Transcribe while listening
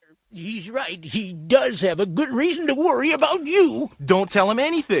He's right. He does have a good reason to worry about you. Don't tell him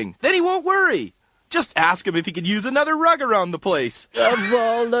anything. Then he won't worry. Just ask him if he could use another rug around the place. Of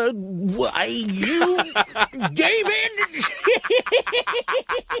all the... Why, you... David!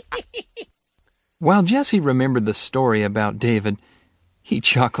 While Jesse remembered the story about David, he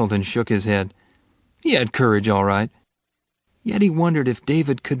chuckled and shook his head. He had courage, all right. Yet he wondered if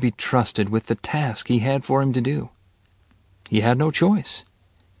David could be trusted with the task he had for him to do. He had no choice.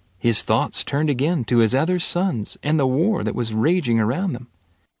 His thoughts turned again to his other sons and the war that was raging around them.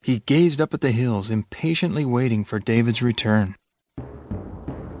 He gazed up at the hills, impatiently waiting for David's return.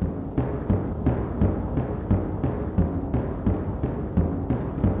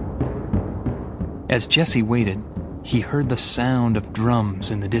 As Jesse waited, he heard the sound of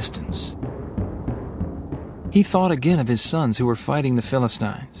drums in the distance. He thought again of his sons who were fighting the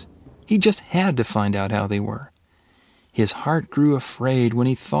Philistines. He just had to find out how they were. His heart grew afraid when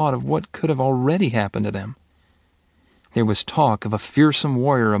he thought of what could have already happened to them. There was talk of a fearsome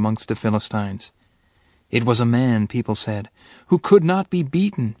warrior amongst the Philistines. It was a man, people said, who could not be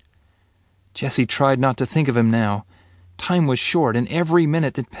beaten. Jesse tried not to think of him now. Time was short, and every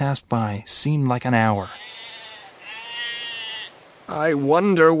minute that passed by seemed like an hour. I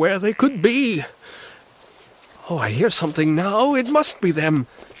wonder where they could be. Oh, I hear something now. It must be them.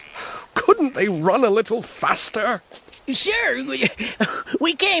 Couldn't they run a little faster? Sir,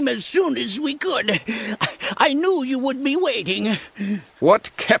 we came as soon as we could. I knew you would be waiting.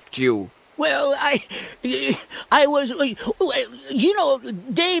 What kept you? Well, I was, you know,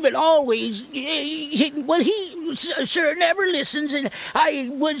 David always, he, sir, never listens, and I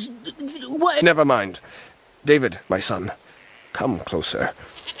was, what? Never mind. David, my son, come closer.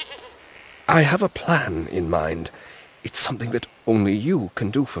 I have a plan in mind. It's something that only you can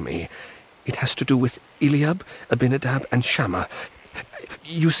do for me. It has to do with Eliab, Abinadab, and Shammah.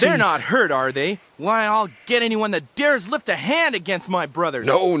 You see... They're not hurt, are they? Why, I'll get anyone that dares lift a hand against my brothers.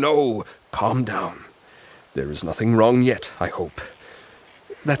 No. Calm down. There is nothing wrong yet, I hope.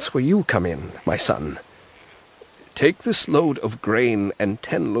 That's where you come in, my son. Take this load of grain and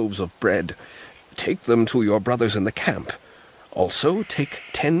 10 loaves of bread. Take them to your brothers in the camp. Also, take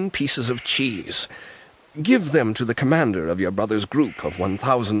 10 pieces of cheese. Give them to the commander of your brother's group of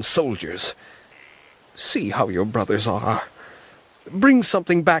 1,000 soldiers. See how your brothers are. Bring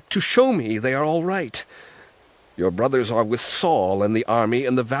something back to show me they are all right. Your brothers are with Saul and the army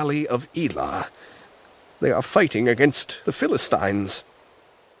in the valley of Elah. They are fighting against the Philistines.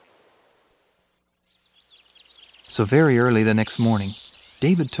 So very early the next morning,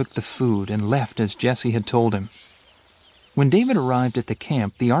 David took the food and left as Jesse had told him. When David arrived at the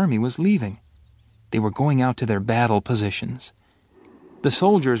camp, the army was leaving. They were going out to their battle positions. The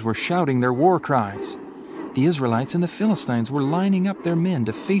soldiers were shouting their war cries. The Israelites and the Philistines were lining up their men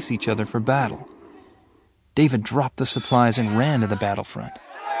to face each other for battle. David dropped the supplies and ran to the battlefront.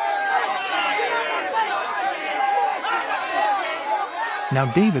 Now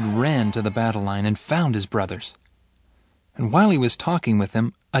David ran to the battle line and found his brothers. And while he was talking with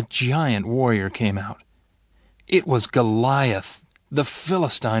them, a giant warrior came out. It was Goliath, the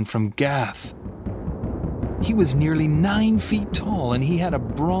Philistine from Gath. He was nearly 9 feet tall, and he had a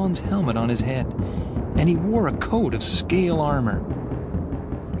bronze helmet on his head, and he wore a coat of scale armor.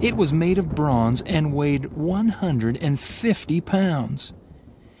 It was made of bronze and weighed 150 pounds.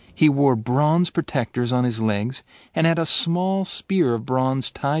 He wore bronze protectors on his legs and had a small spear of bronze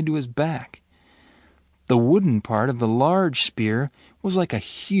tied to his back. The wooden part of the large spear was like a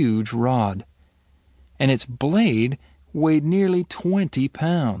huge rod, and its blade weighed nearly 20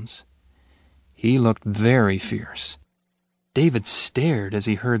 pounds. He looked very fierce. David stared as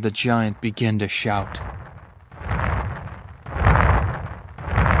he heard the giant begin to shout.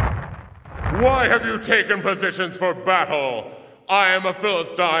 Why have you taken positions for battle? I am a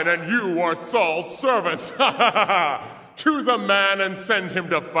Philistine and you are Saul's servants. Choose a man and send him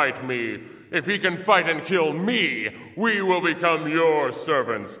to fight me. If he can fight and kill me, we will become your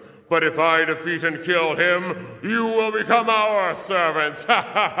servants. But if I defeat and kill him, you will become our servants.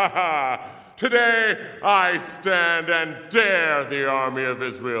 Today I stand and dare the army of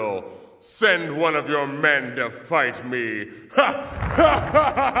Israel. Send one of your men to fight me.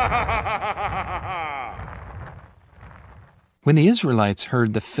 When the Israelites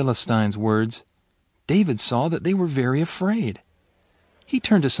heard the Philistines' words, David saw that they were very afraid. He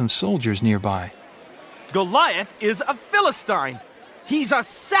turned to some soldiers nearby. Goliath is a Philistine. He's a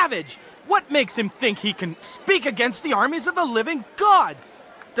savage. What makes him think he can speak against the armies of the living God?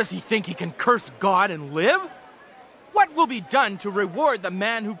 Does he think he can curse God and live? What will be done to reward the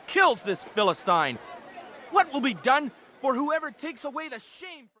man who kills this Philistine? What will be done for whoever takes away the shame?